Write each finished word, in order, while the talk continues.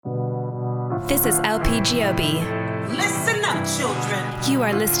This is LPGOB. Listen up, children. You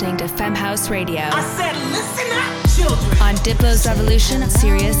are listening to Femhouse Radio. I said listen up, children. On Diplo's Revolution,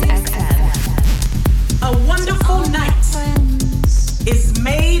 Sirius XM. A wonderful night is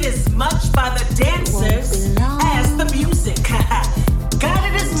made as much by the dancers as the music.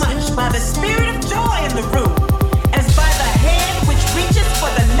 Guided as much by the spirit of joy in the room as by the hand which reaches for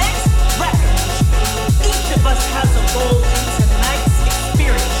the next record. Each of us has a role in tonight's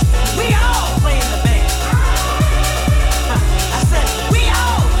experience. We all play in the band. I said, we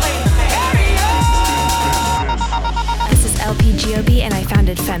all play in the band. This is LPGOB, and I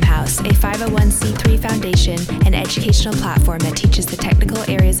founded Femhouse, a 501c3 foundation and educational platform that teaches the technical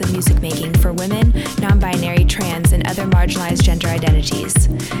areas of music making for women, non-binary, trans, and other marginalized gender identities.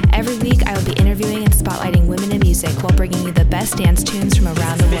 Every week, I will be interviewing and spotlighting women in music while bringing you the best dance tunes from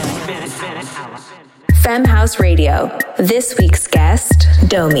around the world. Femhouse Radio. This week's guest,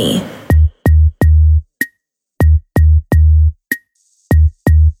 DOMii.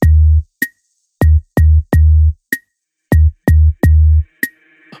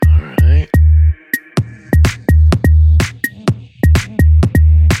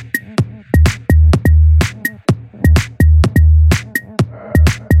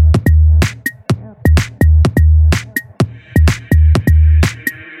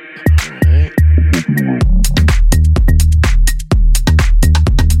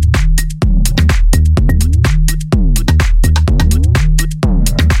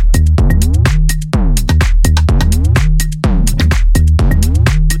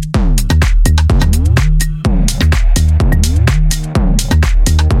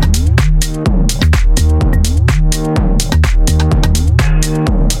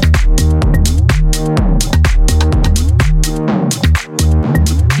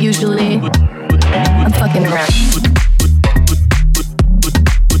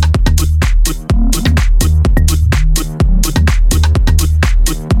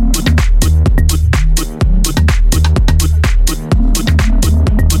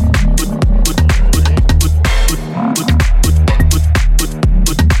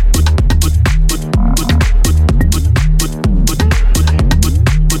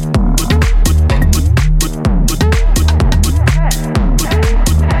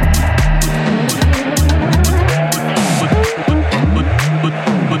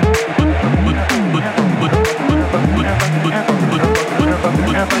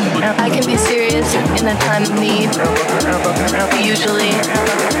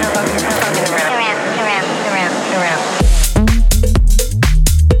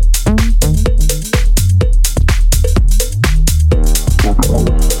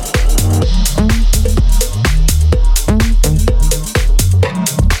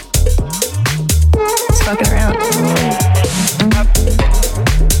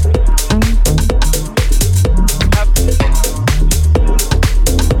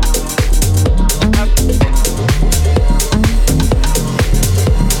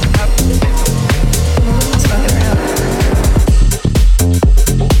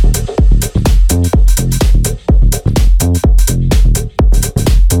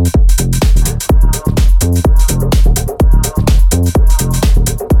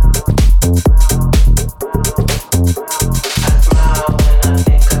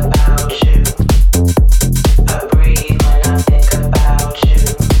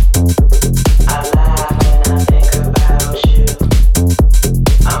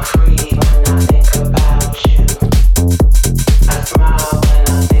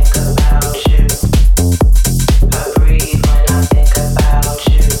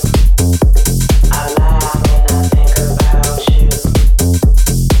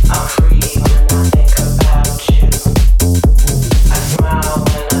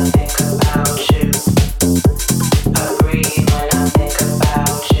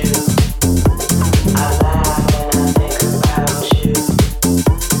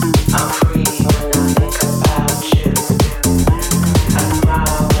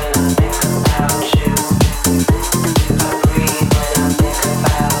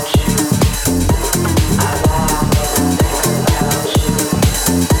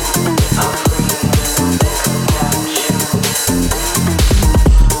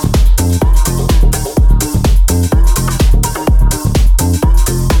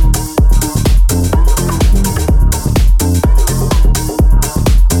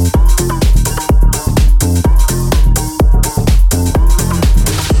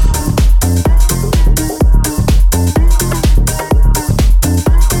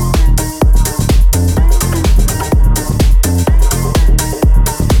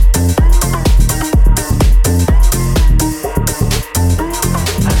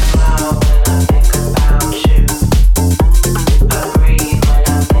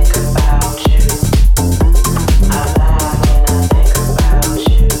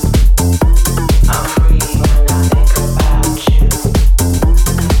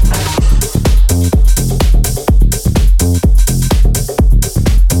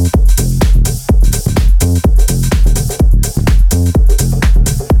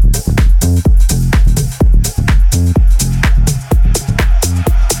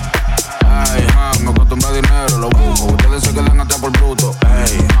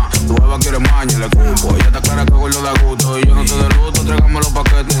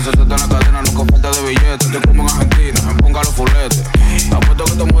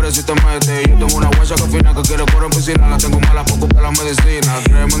 te mueres si te metes. Yo tengo una guacha que fina que quiere correr en piscina. La tengo mala poco para la medicina.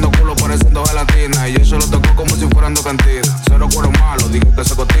 Tremendo culo pareciendo gelatina. Y eso lo tocó como si fueran de cantina. Cero cuero malo, dije que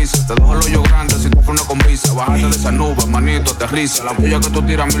se cotiza. Te dejo el hoyo grande si tú fueras con visa. Bájate de esa nube, manito, aterriza. La puya que tú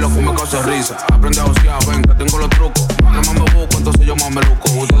tiras a mí lo que me causa risa. Aprende a josear, ven que tengo los trucos. Que más me busco, entonces yo más me luco.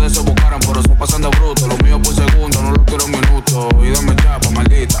 Ustedes se buscaran, pero se pasan de bruto. Lo mío por segundo, no lo quiero en minuto. Y dame chapa,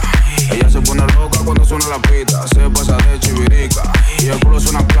 maldita. Ella se pone loca cuando suena la pita. Se pasa de chivirica. Y el culo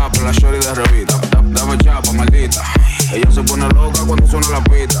suena plapa, la shorty de revista. Dame chapa, maldita. Ella se pone loca cuando suena la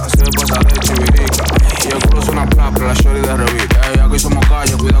pita. Se pasa de chivirica. Y el culo suena plapa, la shorty de revista. Aquí somos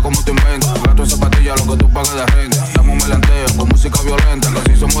calle, cuida como te inventas. Gato en zapatilla, lo que tú pagas de renta. Damos melanteo con música violenta.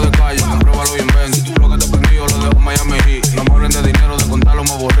 Que si somos de calle, compruébalo y inventa. Si tú lo que te prendió, lo dejo en Miami Heat. No me hablen de dinero, de contarlo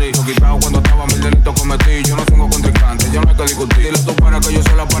me aburrí. Lo quitado cuando estaba, mil delitos cometí. Yo no tengo contrincante, yo no hay que discutir. Dile tú para que yo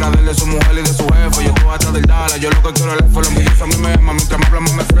soy la paradela de su mujer y de su jefe. Yo estoy atrás del Dala, yo lo que quiero es el F. La envidiosa a mí me ama, mientras me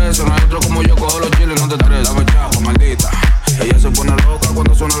hablamos me estreso. No hay otro como yo, cojo los chiles, no te estreses. Dame chapa, maldita. Ella se pone loca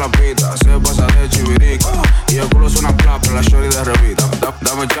cuando suena la pita. Se pasa de chivirica. Y el culo suena plapa, la shorty de revista.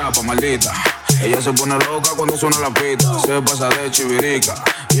 Dame chapa, maldita. Ella se pone loca cuando suena la pita. Se pasa de chivirica.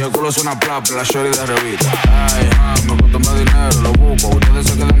 Y el culo suena plapa, la shorty de revista. Ay, me gusta más dinero, lo busco. Ustedes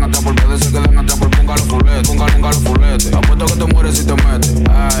se quedan atrás por ponga los fuletes. Apuesto que te mueres si te metes.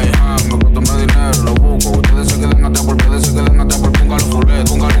 Ay, me gusta más dinero, lo busco. Ustedes se quedan atrás por ponga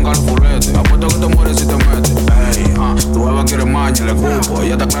los fuletes. Apuesto que te mueres si te metes. Ay, tu beba quiere maña, le cupo.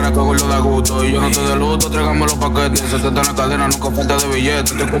 Ella está clara que gordo da gusto. Y yo no estoy de luto, tráigame los paquetes. Se te está en la cadena, nunca falta de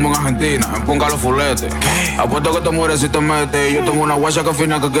billetes. Te como en Argentina, en ponga los fuletes. Apuesto que te mueres si te metes. Yo tengo una guacha que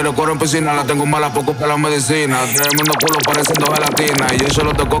fina que quiere correr en piscina. La tengo mala poco para la medicina. Tremendo culo pareciendo gelatina. Y eso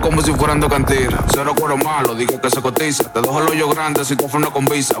lo tocó como si fueran de cantina. Cero cuero malo, dije que se cotiza. Te dejo el hoyo grande si tú fueras con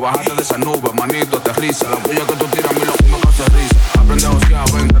visa. Bájate de esa nube, manito, aterriza. La puya que tú tiras a mí lo que me causa risa. Aprende a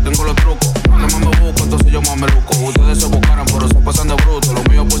josear, ven que tengo los trucos. Que más me busco, entonces yo más me luco. Ustedes se buscaran, pero se pasan de bruto. Lo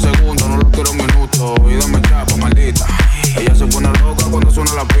mío por segundo, no lo quiero en minuto. Y dame chapa, maldita. Ella se pone loca cuando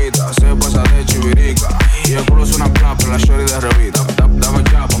suena la pita. Se pasa de chivirica. Y el culo suena plapa, la shorty de revista. Dame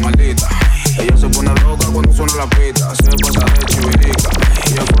chapa, maldita. Ella se pone loca cuando suena la pita. Se pasa de chivirica.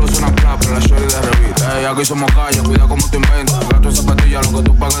 Y el culo suena plapa, la shorty de revista. Aquí somos calle, cuida como te inventas. Gato en zapatilla, lo que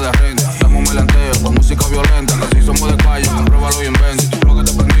tú pagas de renta. Damos melanteo con música violenta. Que si somos de calle, compruébalo y inventa. Si tú lo que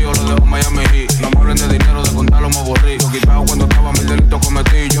te prendió, lo dejo en Miami Heat. No me hablen de dinero, de contarlo me aburrí. Lo quitado cuando estaba, mil delitos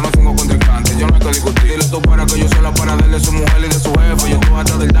cometí. Yo no tengo contrincante, yo no hay que discutir. Dile tú para que yo soy la paradela de su mujer y de su jefe. Yo estoy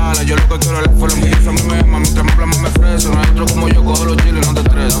atrás del Dala, yo lo que quiero es el F. La envidiosa a mí me ama, mientras me hablamos me estreso. No hay otro como yo, cojo los chiles, no te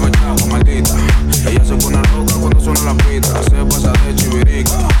estreses. Dame chapa, maldita. Ella se pone loca cuando suena la pita. Se pasa de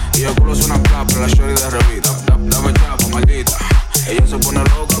chivirica. Y el culo suena plapa, la shorty de revista. Dame chapa, maldita. Ella se pone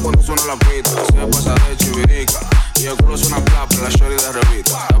loca cuando suena la pita. Se pasa de chivirica. Y el culo suena plapa, la shorty de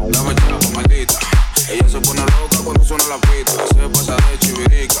revista. Dame chapa, maldita. Ella se pone loca cuando suena la pita. Se pasa de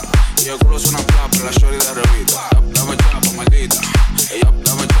chivirica. Y el culo suena plapa, la shorty de revista. Dame chapa, maldita. Ella,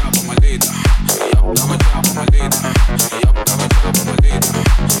 dame chapa, maldita. Ella, dame chapa, maldita. Ella, dame chapa, maldita.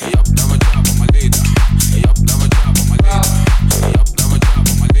 Ella, dame chapa, maldita. Ella, dame chapa, maldita. Ella, dame chapa, maldita. Ella, dame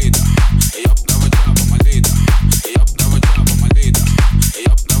chapa, maldita. Ella, dame chapa, maldita. Ella, dame chapa, maldita. Ella, dame chapa, maldita.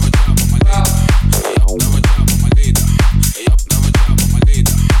 Ella, dame chapa, maldita. Ella, dame chapa, maldita. Ella, dame chapa, maldita. Ella, dame chapa, maldita.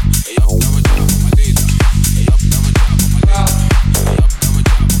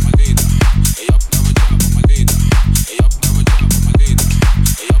 Ella, dame chapa, maldita. Ella, dame chapa, maldita. Ella, dame chapa,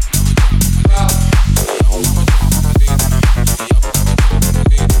 maldita.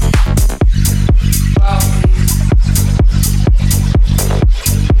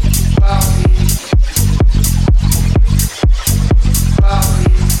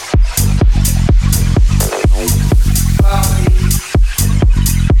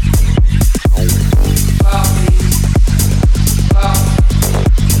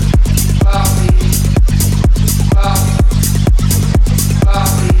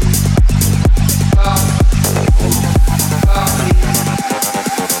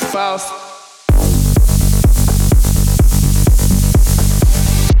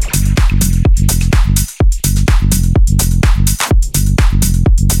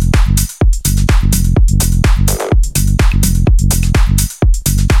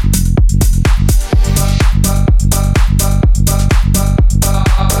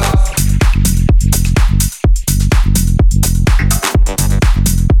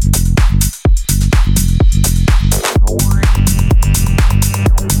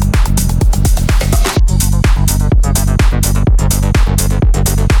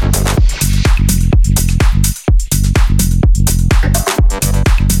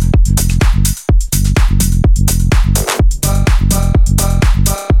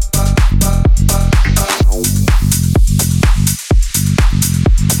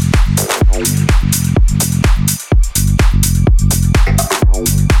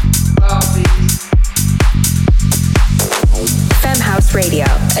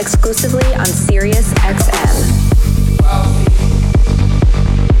 exclusively on Sirius XM.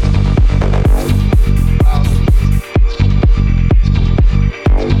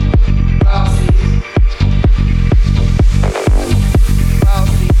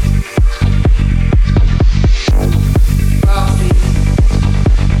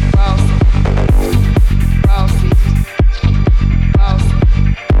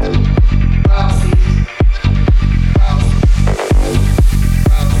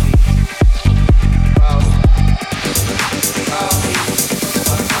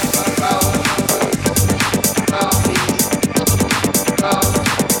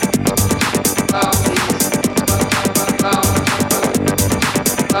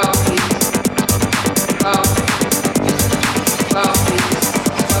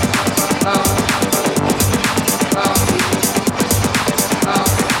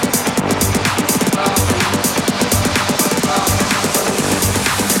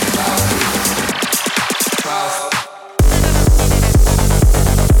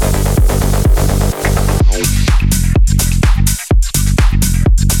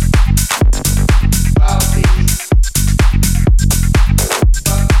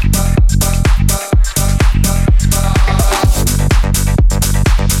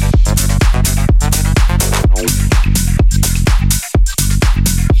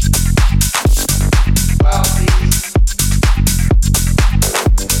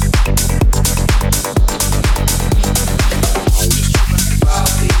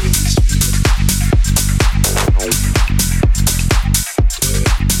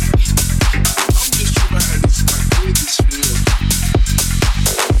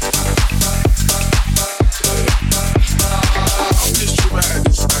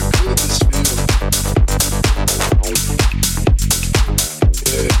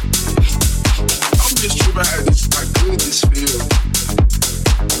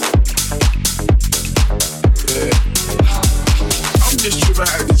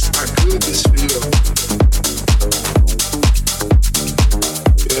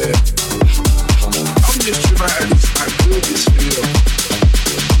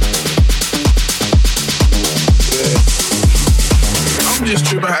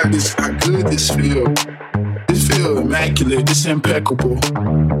 Impeccable,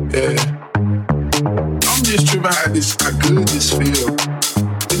 yeah. I'm just tripping how this, how good this feel.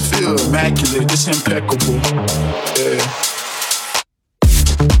 It feel immaculate, it's impeccable, yeah.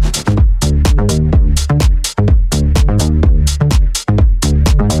 It's impeccable.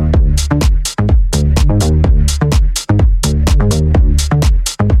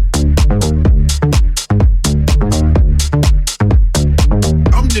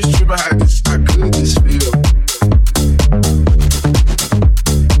 Yeah. I'm just tripping how this, how good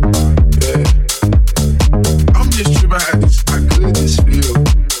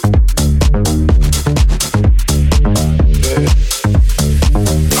this feel.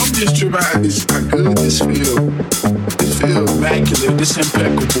 It feel immaculate. It's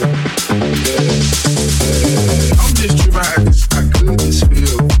impeccable. Yeah. I'm just tripping how this, how good this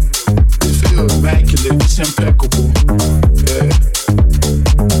feel. It feel immaculate. It's impeccable. Yeah.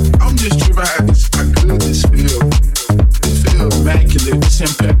 I'm just tripping how this, how good this feel. It feel immaculate. It's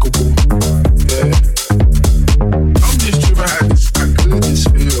impeccable.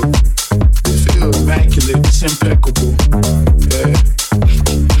 Yeah.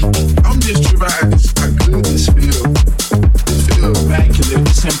 I'm just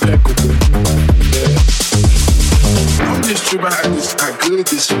tripping how this, how good this feel. Immaculate,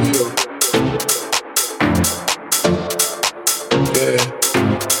 it's impeccable. Yeah.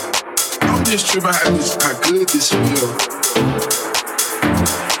 I'm just tripping how this, how good this feel. Yeah.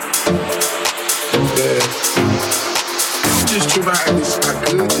 I'm just tripping how this, how good this feel. Yeah. I'm just tripping how this, how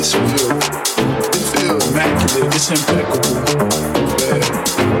good this feel. It feel immaculate, it's impeccable. Yeah.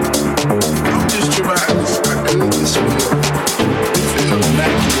 I'm just tripping how this, how good this feel.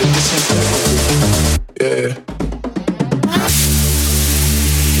 Immaculate, it's impeccable. Yeah.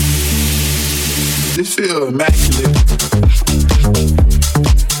 This feel immaculate.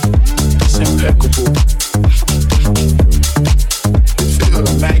 It's impeccable. It feel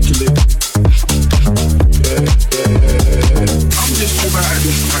immaculate. Yeah, yeah. I'm just tripping how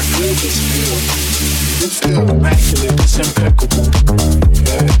this, how good this feel. This feel immaculate. It's impeccable.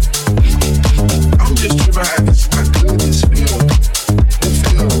 Yeah. I'm just tripping how this, how good this feel.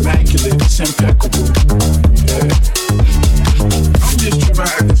 Immaculate, it's impeccable. Yeah. I'm just tripping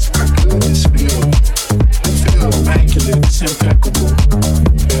how this, how good this feel. It feel immaculate, it's impeccable.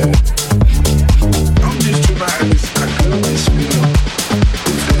 Yeah. I'm just tripping how this, how good this feel.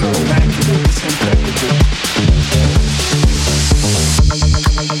 It feel immaculate, it's impeccable.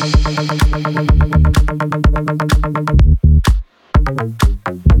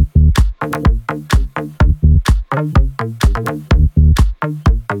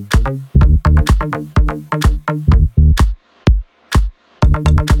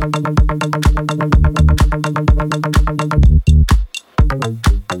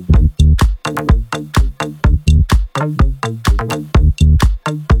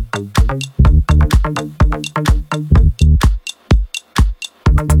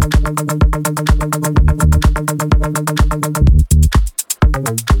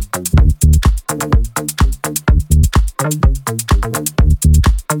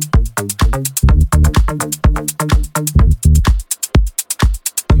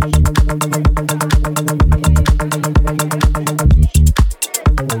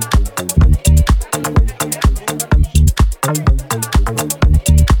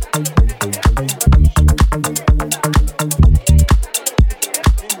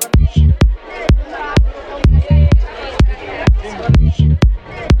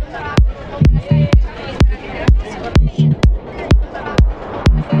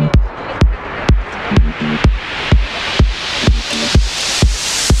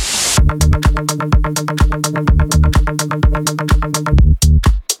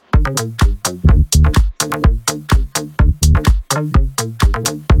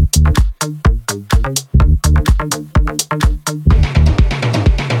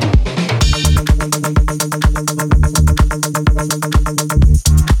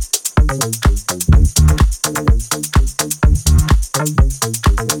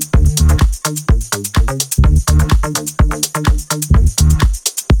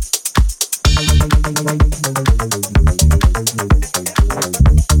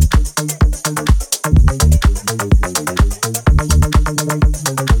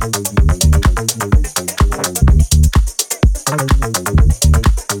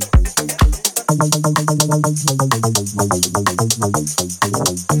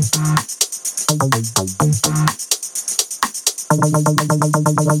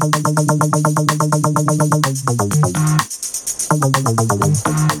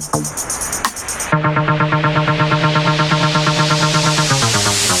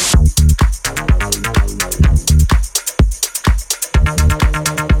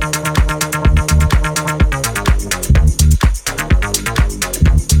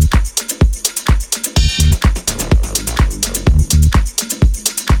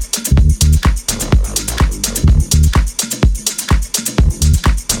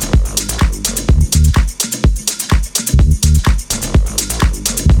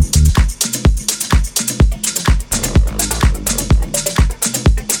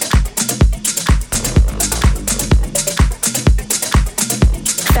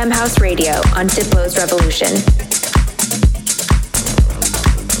 House Radio on Diplo's Revolution.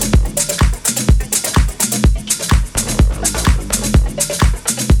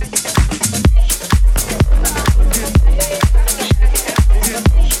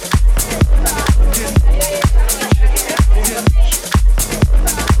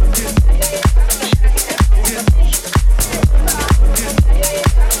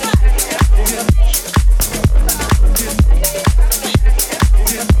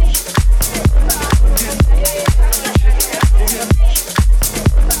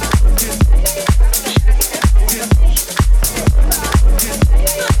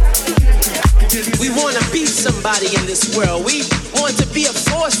 In this world, we want to be a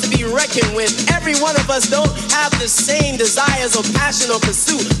force to be reckoned with. Every one of us don't have the same desires or passion or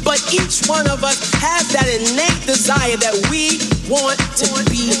pursuit, but each one of us has that innate desire that we want to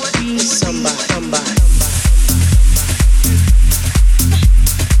be somebody.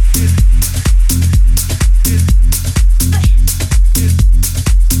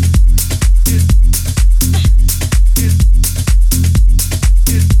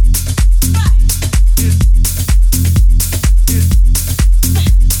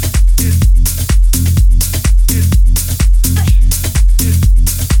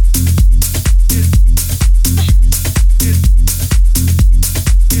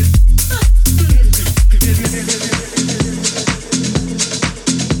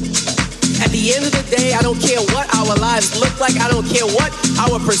 Look like I don't care what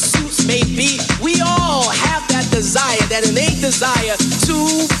our pursuits may be. We all have that desire, that innate desire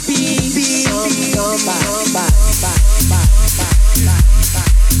to be somebody.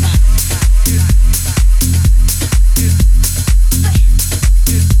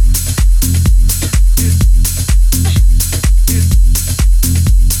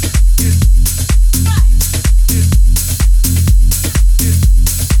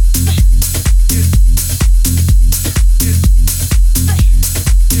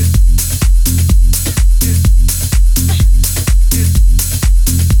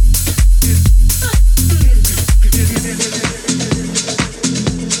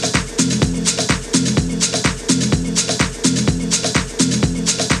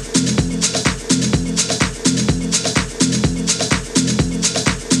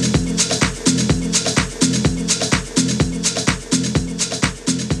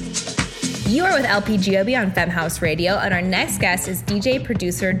 LPGOB on Femhouse Radio, and our next guest is DJ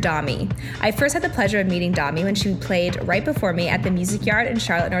producer DOMii. I first had the pleasure of meeting DOMii when she played right before me at the Music Yard in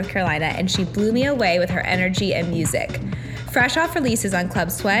Charlotte, North Carolina, and she blew me away with her energy and music. Fresh off releases on Club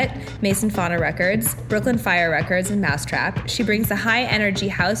Sweat, Mason Fauna Records, Brooklyn Fire Records, and Mousetrap, she brings the high-energy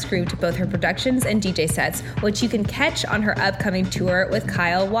house groove to both her productions and DJ sets, which you can catch on her upcoming tour with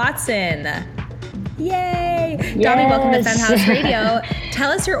Kyle Watson. Yay! Yes. DOMii, welcome to Femhouse Radio.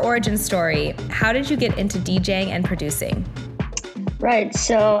 Tell us your origin story. How did you get into DJing and producing? Right,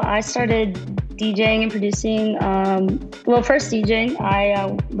 so I started DJing and producing, first DJing. I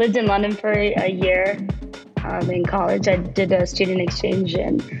lived in London for a year. In college, I did a student exchange,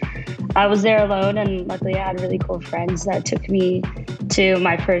 and I was there alone, and luckily I had really cool friends that took me to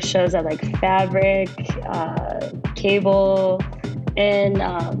my first shows at like Fabric, Cable, and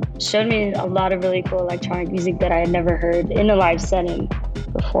showed me a lot of really cool electronic music that I had never heard in a live setting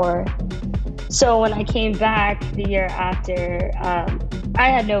before. So when I came back the year after, I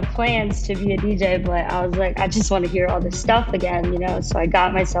had no plans to be a DJ, but I was like, I just want to hear all this stuff again, you know? So I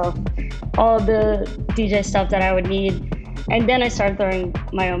got myself all the DJ stuff that I would need. And then I started throwing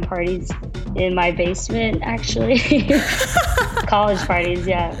my own parties in my basement, actually. College parties,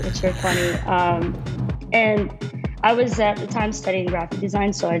 yeah, which were funny. And I was at the time studying graphic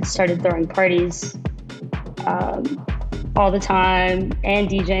design, so I started throwing parties all the time and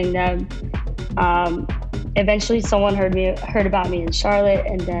DJing them. Eventually someone heard about me in Charlotte,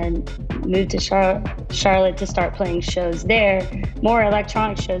 and then moved to Charlotte to start playing shows there, more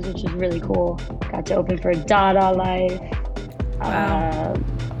electronic shows, which was really cool. Got to open for Dada Life. Wow.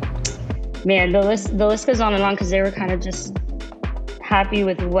 Man, the list goes on and on, because they were kind of just happy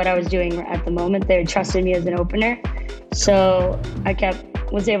with what I was doing at the moment. They trusted me as an opener, so I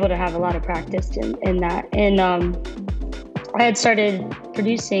was able to have a lot of practice in that. And I had started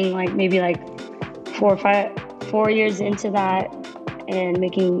producing maybe 4 years into that, and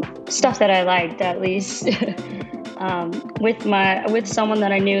making stuff that I liked, at least, with someone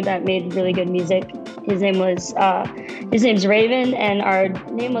that I knew that made really good music. His name's Raven, and our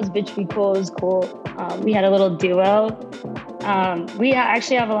name was Bitch Be Cool. It was cool. We had a little duo. We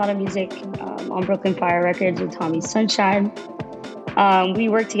actually have a lot of music on Brooklyn Fire Records with Tommy Sunshine. We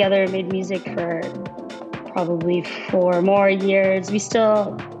worked together and made music for probably 4 more years. We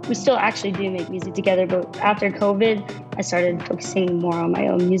still actually do make music together, but after COVID, I started focusing more on my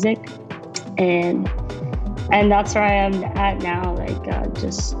own music, and that's where I am at now.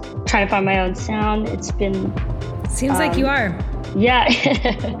 Just trying to find my own sound. It's been seems like you are. Yeah.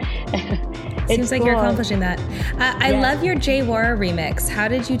 Seems like cool. You're accomplishing that. I love your J Wara remix. How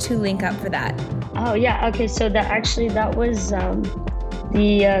did you two link up for that? Oh yeah. Okay. So that was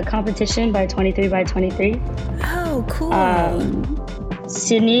the competition by 23 by 23. Oh, cool.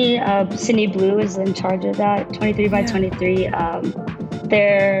 Sydney Blue is in charge of that. 23 by 23.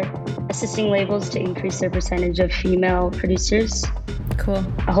 They're assisting labels to increase their percentage of female producers. Cool.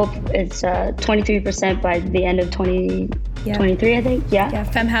 I hope it's 23% by the end of 2023, I think. Yeah. Yeah.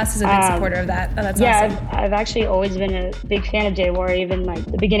 Femhouse is a big supporter of that. Oh, that's awesome. I've actually always been a big fan of J Wara. Even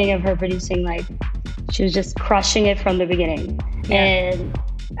the beginning of her producing, she was just crushing it from the beginning. Yeah. And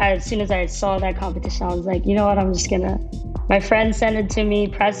as soon as I saw that competition, I was like, you know what? I'm just gonna. My friend sent it to me,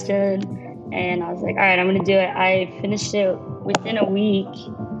 Preston, and I was like, all right, I'm gonna do it. I finished it within a week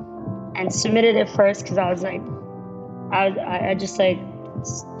and submitted it first, because I was like, I just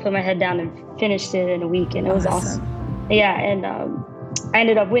put my head down and finished it in a week, and it was awesome. Yeah, and I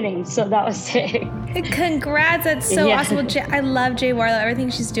ended up winning, so that was sick. Congrats, that's so awesome. Well, I love J Wara, everything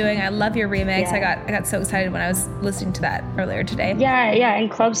she's doing. I love your remix. Yeah. I got so excited when I was listening to that earlier today. Yeah, and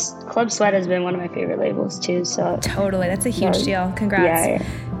Club Sweat has been one of my favorite labels too. So totally, that's a huge deal. Congrats.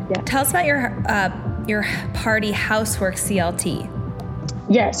 Yeah. Tell us about your party Housework CLT.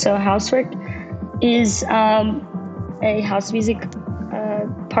 Yeah, so Housework is a house music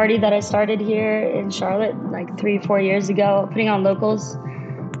party that I started here in Charlotte 3-4 years ago, putting on locals.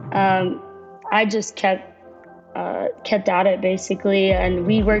 I just kept at it basically, and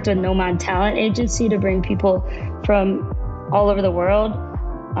we worked with Nomad Talent Agency to bring people from all over the world,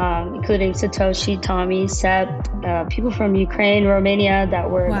 including Satoshi, Tommy, Sep, people from Ukraine, Romania that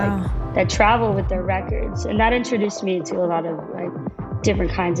were that travel with their records, and that introduced me to a lot of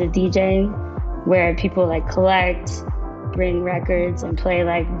different kinds of DJing, where people collect, bring records, and play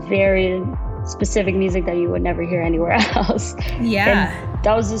very specific music that you would never hear anywhere else. Yeah. And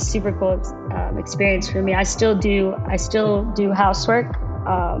that was a super cool experience for me. I still do housework,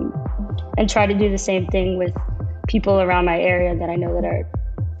 and try to do the same thing with people around my area that I know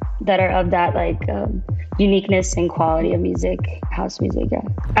that are of that uniqueness and quality of music, house music,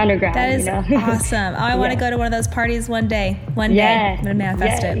 underground. That is awesome. Oh, I want to go to one of those parties one day. One day, I'm gonna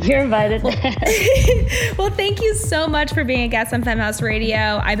manifest it. You're invited. Well, thank you so much for being a guest on Femhouse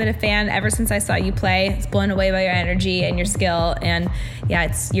Radio. I've been a fan ever since I saw you play. It's blown away by your energy and your skill, and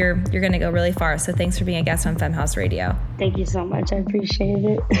you're gonna go really far. So thanks for being a guest on Femhouse Radio. Thank you so much. I appreciate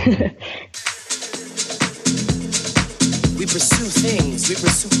it. We pursue things, we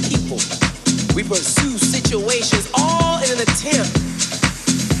pursue people, we pursue situations, all in an attempt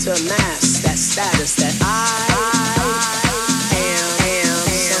to amass that status that I am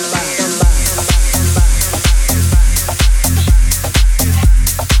somebody.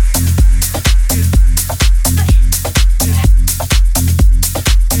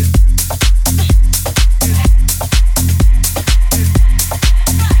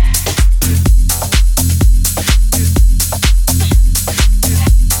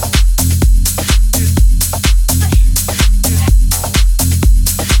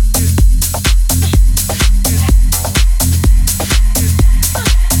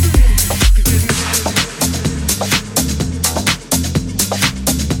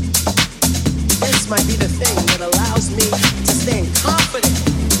 Might be the thing that allows me to stand confident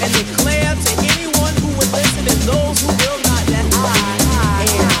and declare to anyone who will listen and those who will not that I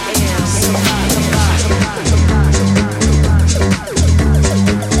am somebody.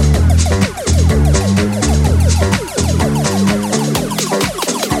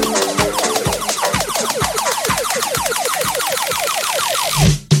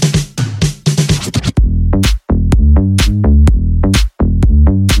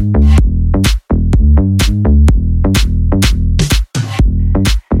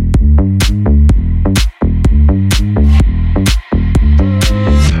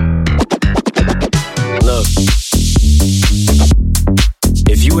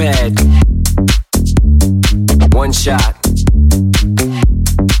 Shot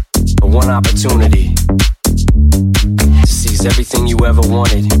or one opportunity to seize everything you ever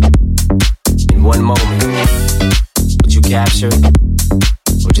wanted in one moment. Would you capture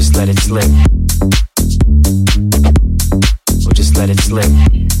or just let it slip? Or just let it slip?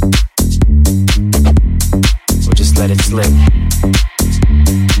 Or just let it slip?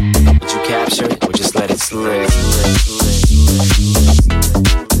 Would you capture or just let it slip?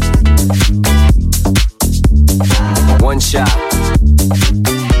 One shot,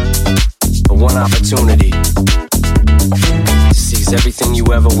 or one opportunity to seize everything you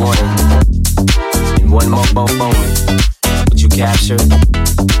ever wanted in one moment. Would you capture,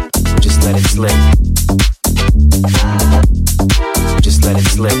 or just let it slip? Or just let it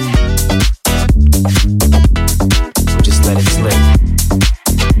slip? Or just let it slip?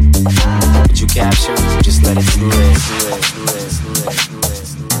 Would you capture, or just let it slip?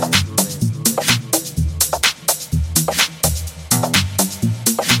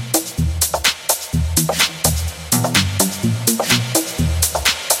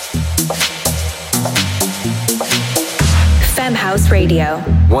 Femhouse Radio.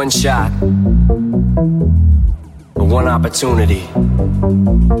 One shot, or one opportunity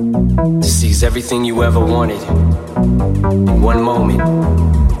to seize everything you ever wanted in one moment.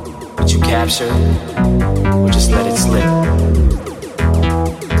 Would you capture or just let it slip?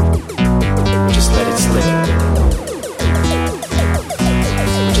 Or just let it slip?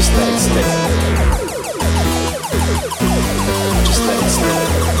 Or just let it slip? Or just let it slip?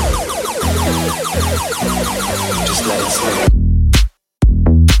 Or just let it slip?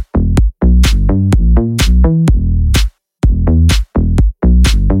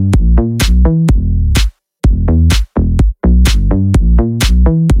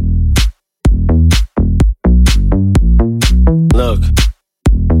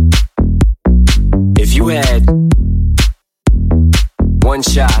 One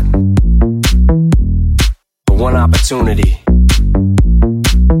shot, or one opportunity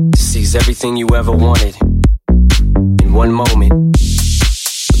to seize everything you ever wanted in one moment.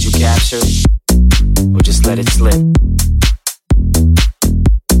 Would you capture or just let it slip?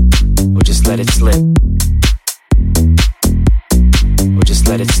 Or just let it slip? Or just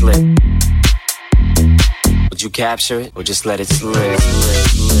let it slip? Would you capture it or just let it slip?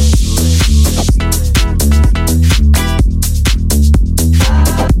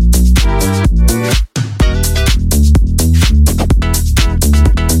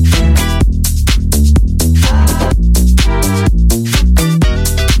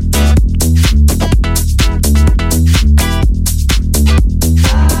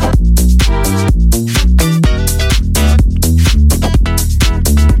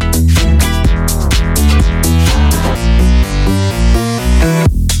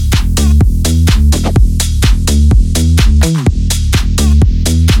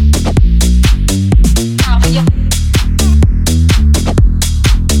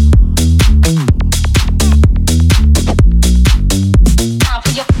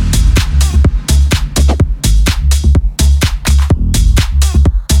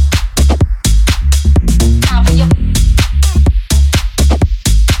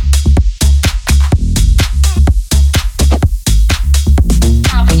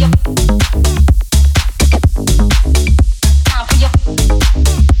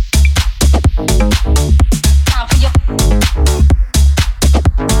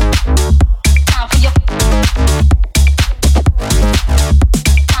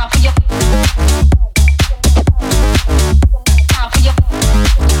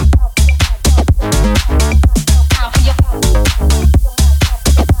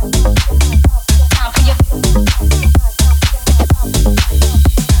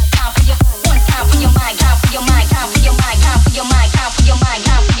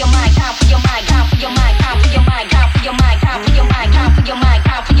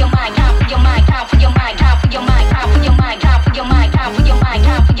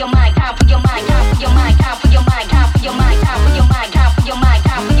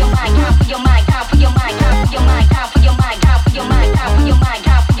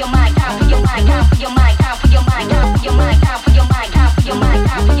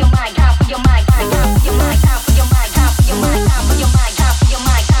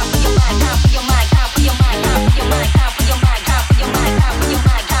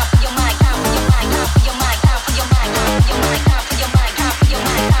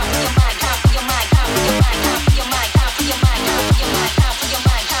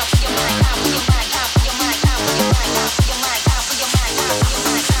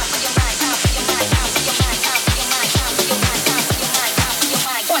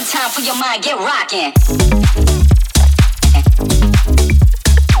 for your mind, get rockin'.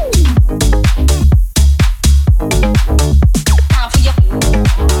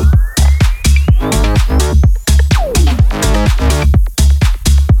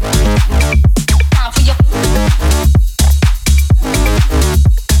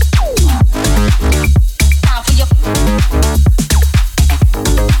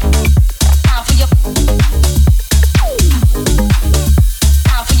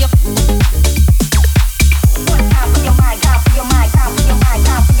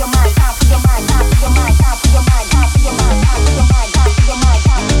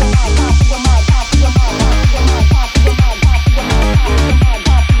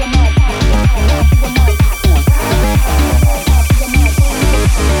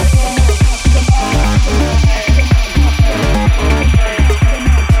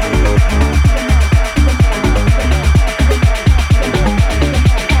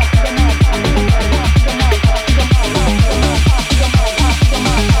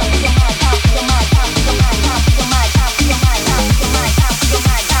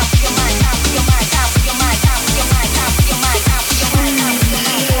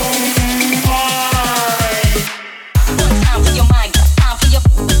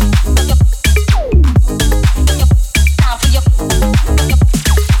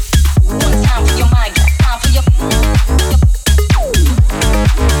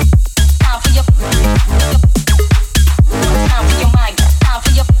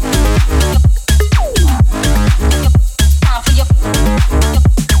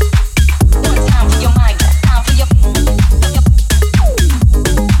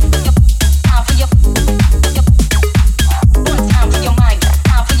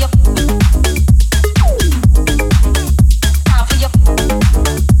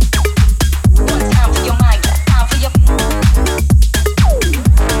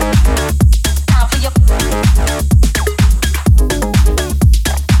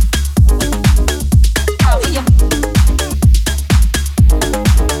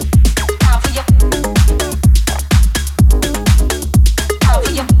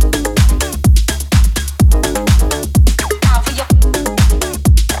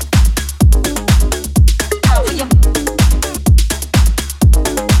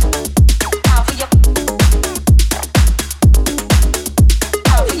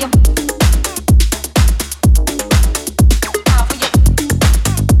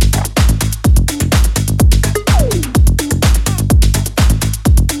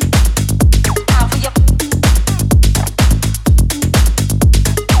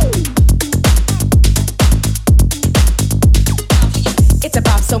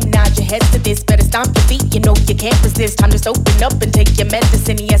 Time just open up and take your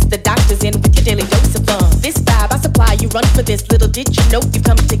medicine. Yes, the doctor's in with your daily dose of fun. This vibe I supply, you run for this. Little did you know you've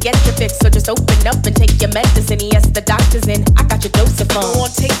come to get your fix. So just open up and take your medicine. Yes, the doctor's in. I got your dose of fun. Go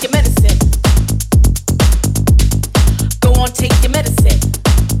on, take your medicine. Go on, take your medicine.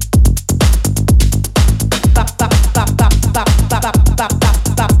 Bop, bop, bop, bop, bop, bop, bop, bop,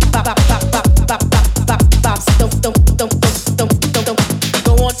 bop, bop, bop, bop, bop, bop, bop, bop. Don't.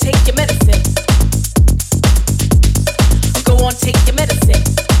 Go on, take your medicine. Go on, take your medicine.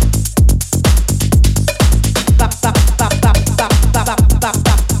 Bop, bop, bop, bop, bop, bop, bop, bop,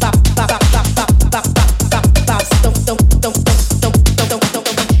 bop, bop, bop, bop.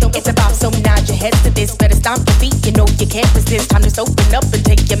 Don't. It's about so nod your heads to this. Better stomp your feet. You know you can't resist. Time to open up and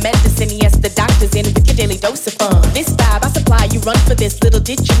take your medicine. Yes, the doctor's in with your daily dose of fun. This vibe I supply, you run for this. Little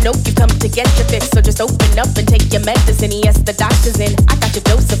did you know you come to get your fix. So just open up and take your medicine. Yes, the doctor's in. I got your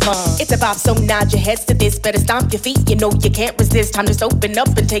dose of fun. It's about so nod your heads to this. Better stomp your feet. You know you can't resist. Time just open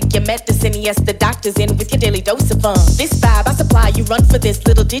up and take your medicine. Yes, the doctor's in with your daily dose of fun. This vibe I supply, you run for this.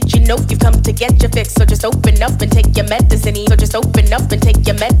 Little did you know you've come to get your fix. So just open up and take your medicine. So just open up and take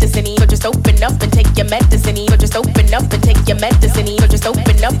your medicine. So just open up and take your medicine. So just open up and take your medicine. So just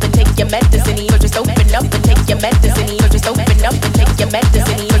open up and take your medicine. So just open up and take your medicine. So just open up and take your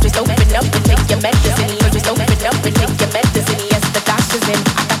medicine. So just open up and take your medicine. So just open up and take your medicine. Yes, the doctor's in.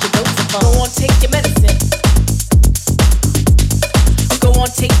 I got your dose of fun. Go on, take your medicine. Go on,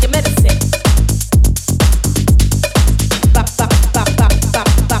 take your medicine. Bop, bop, bop, bop, bop,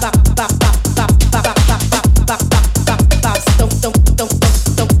 bop, bop, bop, bop, bop, bop, bop, bop.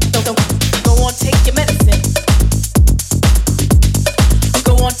 Don't. Go on, take your medicine.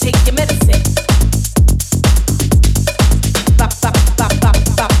 Go on, take your medicine. Bop, bop, bop, bop,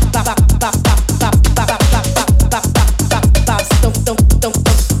 bop, bop, bop, bop,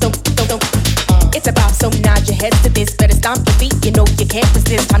 don't. It's about so nod your heads to this. Better stomp your feet. You know you can't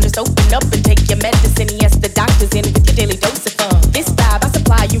resist. Time just open up and take your medicine. Yes, the doctor's in with your daily dose of fun. This vibe I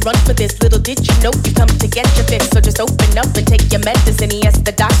supply, you run for this. Little did you know you come to get your fix. So just open up and take your medicine. Yes,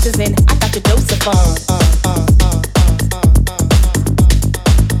 the doctor's in. I got your dose of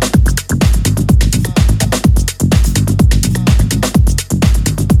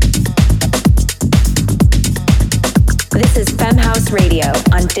This is Femme House Radio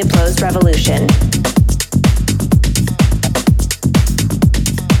on Diplo's Revolution.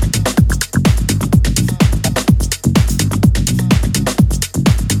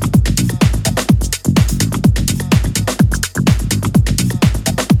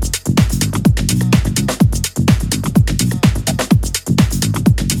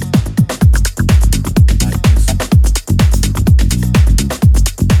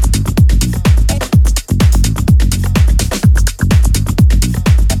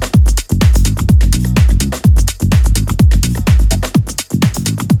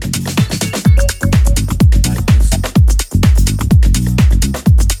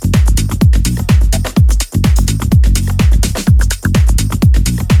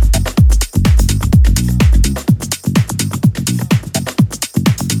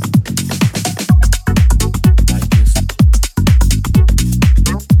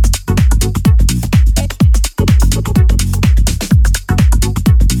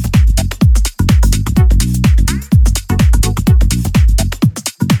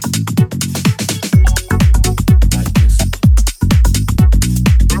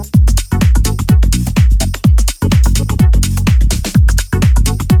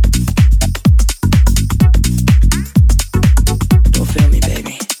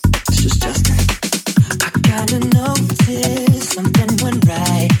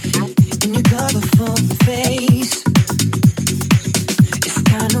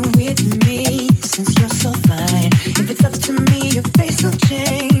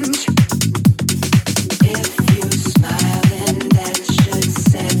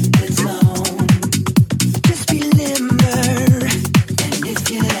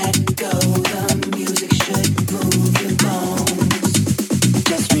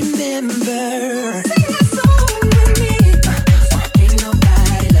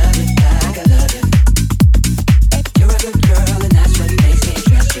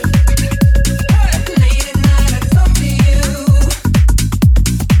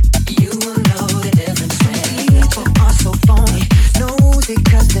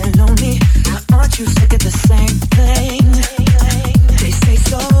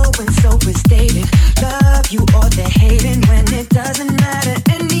 You or they're hating when it doesn't matter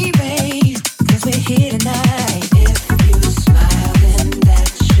anyway. 'Cause we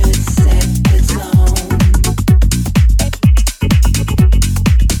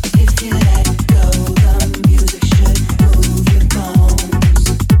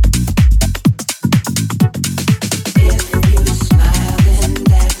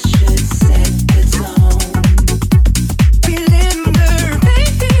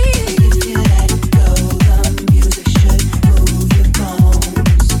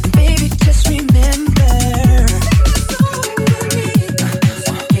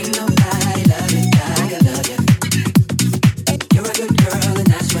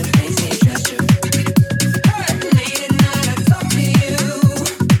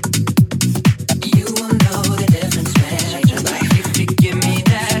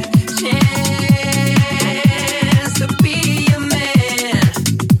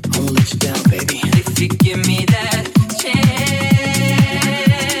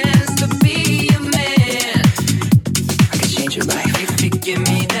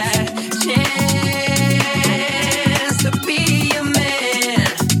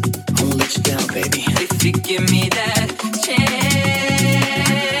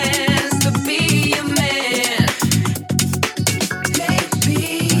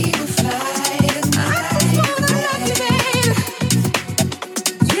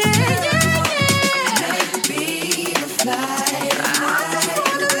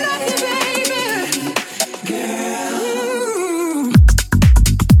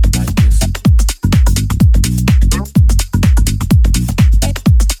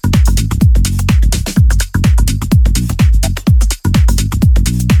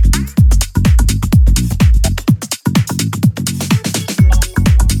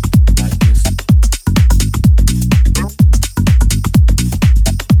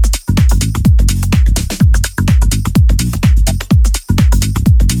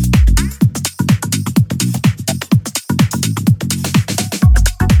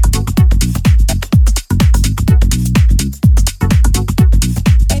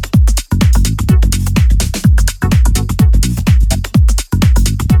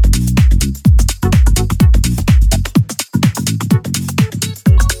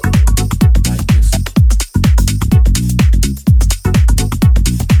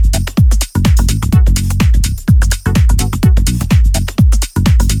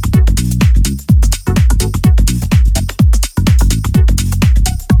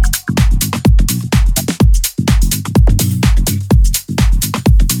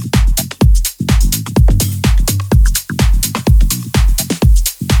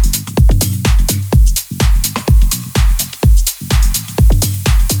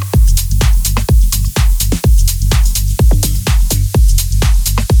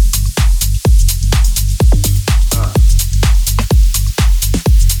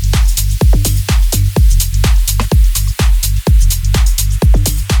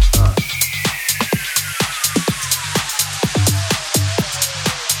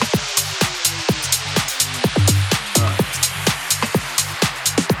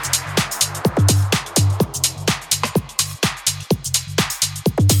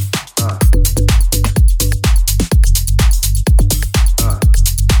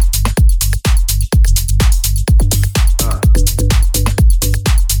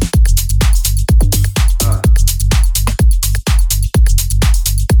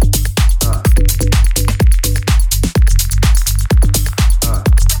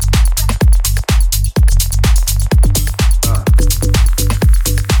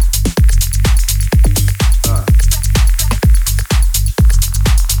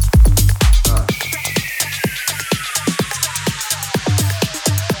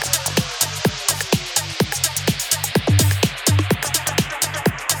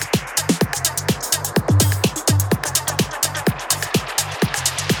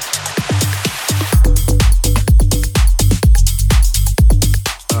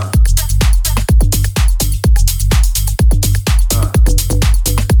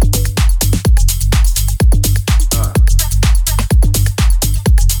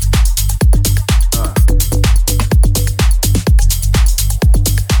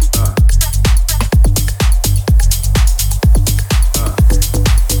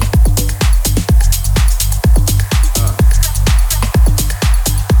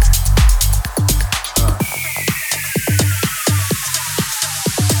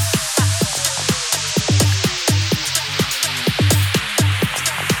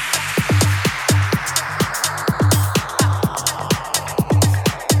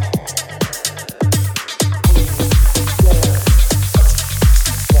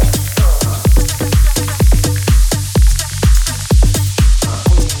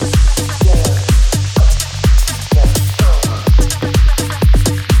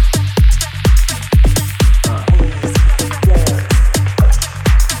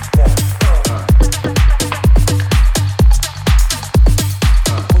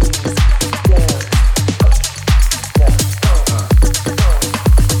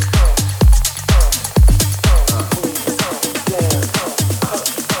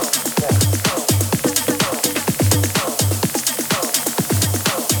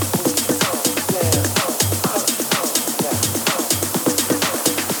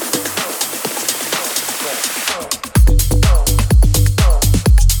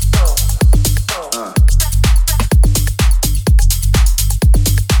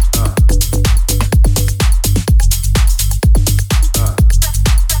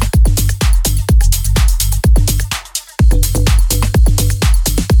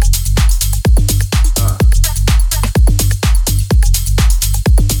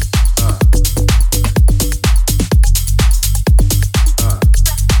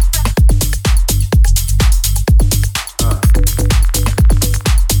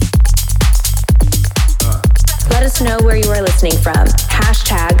listening from.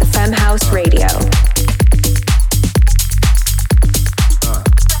 #FemhouseRadio.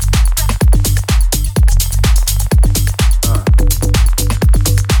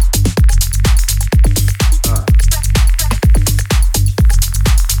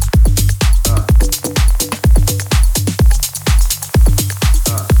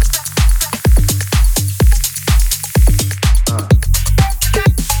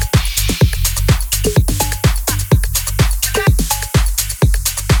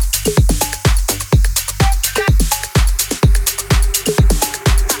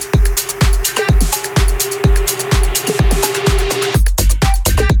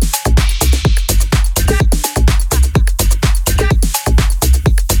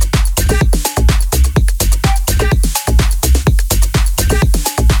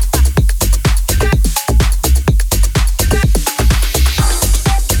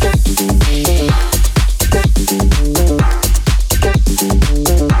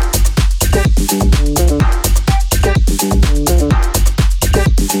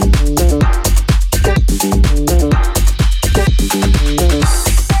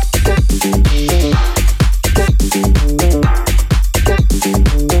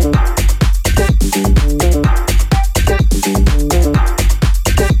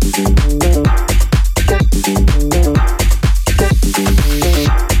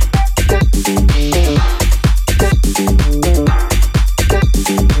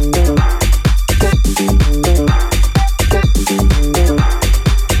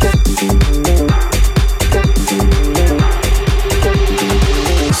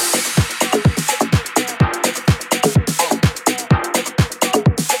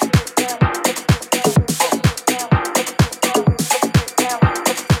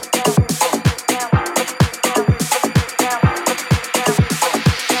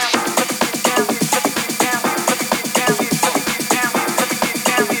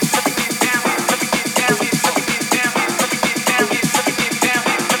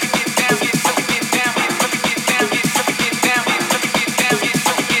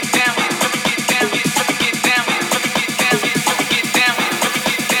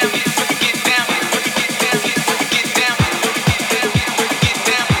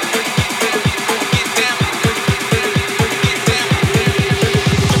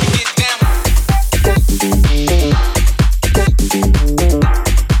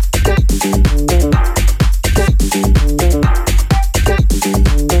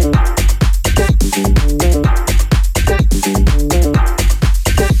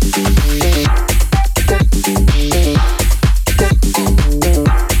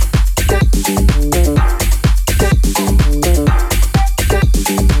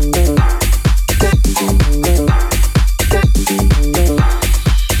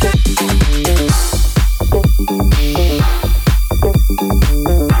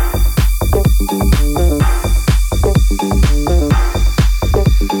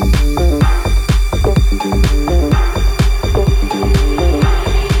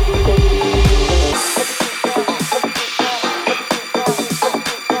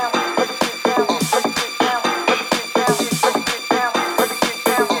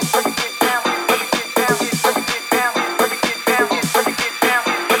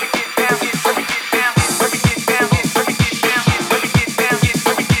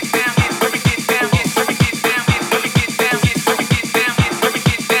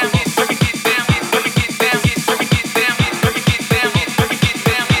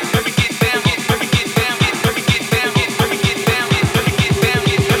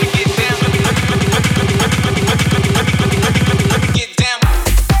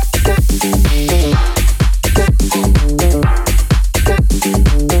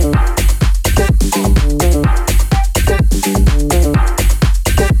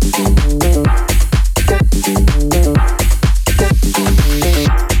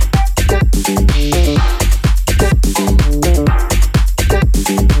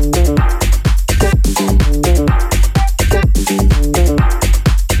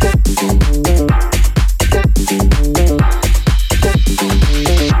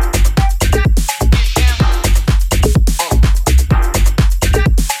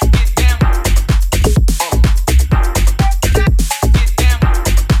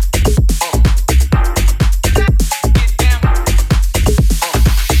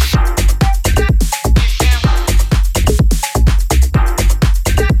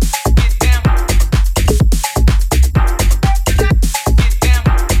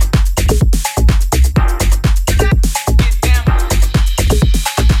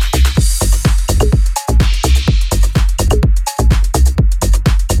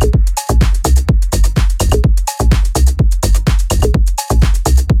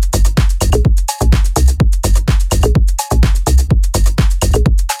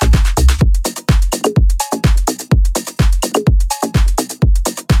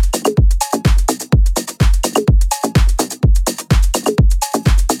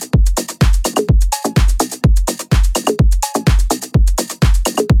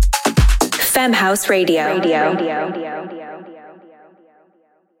 Femme House Radio.